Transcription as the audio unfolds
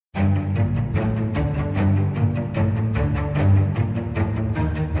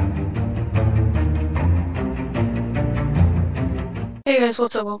Hey guys,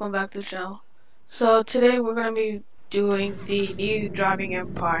 what's up? Welcome back to the channel. So today we're gonna be doing the new Driving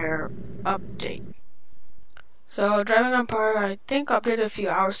Empire update. So Driving Empire I think updated a few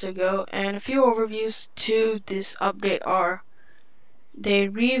hours ago, and a few overviews to this update are they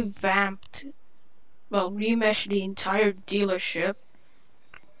remeshed the entire dealership.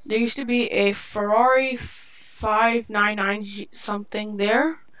 There used to be a Ferrari 599 something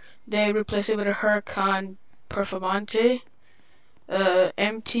there. They replaced it with a Huracan Performante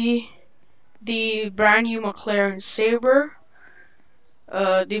MT, the brand new McLaren Sabre,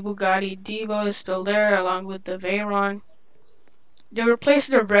 the Bugatti Diva is still there along with the Veyron. They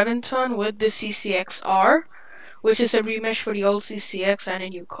replaced the Reventon with the CCXR, which is a remesh for the old CCX and a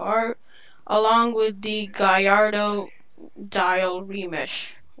new car, along with the Gallardo dial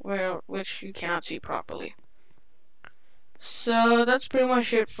remesh, which you cannot see properly. So that's pretty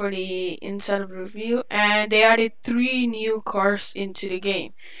much it for the inside of the review, and they added 3 new cars into the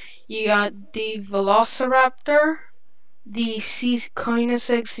game. You got the Velociraptor, the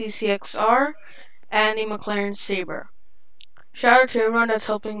Koenigsegg CCXR, and the McLaren Sabre. Shout out to everyone that's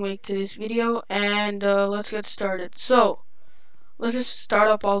helping make today's video, and let's get started. So, let's just start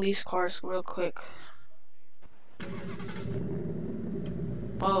up all these cars real quick.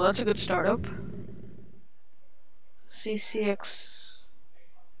 Oh, that's a good startup. CCX.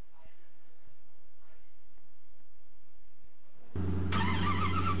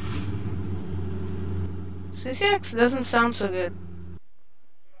 CCX doesn't sound so good.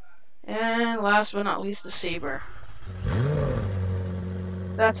 And last but not least, the Sabre.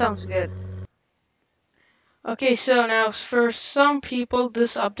 That sounds good. Okay, so now for some people,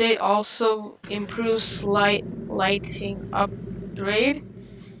 this update also improves lighting upgrade.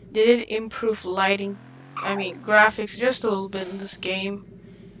 They did improve graphics just a little bit in this game,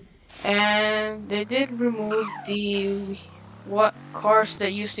 and they did remove the cars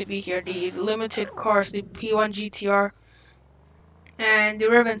that used to be here, the limited cars, the P1 GTR and the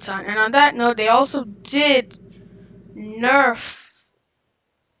Reventon. And on that note, they also did nerf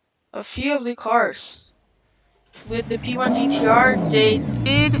a few of the cars. With the P1 GTR, they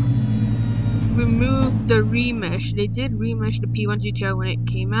did remove the remesh. They did remesh the P1 GTR when it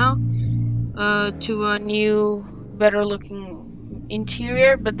came out to a new, better looking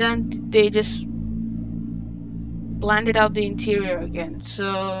interior, but then they just blended out the interior again.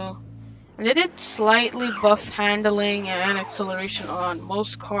 So, and they did slightly buff handling and acceleration on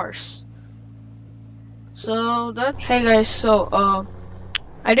most cars. So that, hey guys, so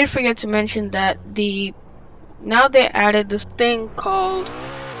I did forget to mention that now they added this thing called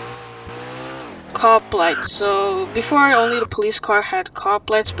cop lights. So before only the police car had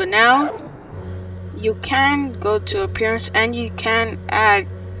cop lights, but now you can go to appearance and you can add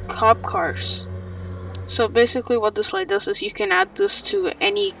cop cars. So basically what this light does is you can add this to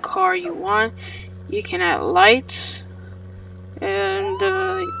any car you want. You can add lights and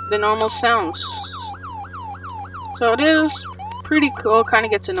the normal sounds. So it is pretty cool, kind of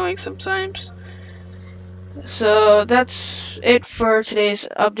gets annoying sometimes. So that's it for today's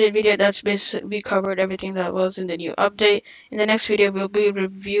update video. That's basically, we covered everything that was in the new update. In the next video, we'll be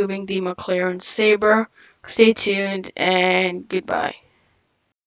reviewing the McLaren Sabre. Stay tuned and goodbye.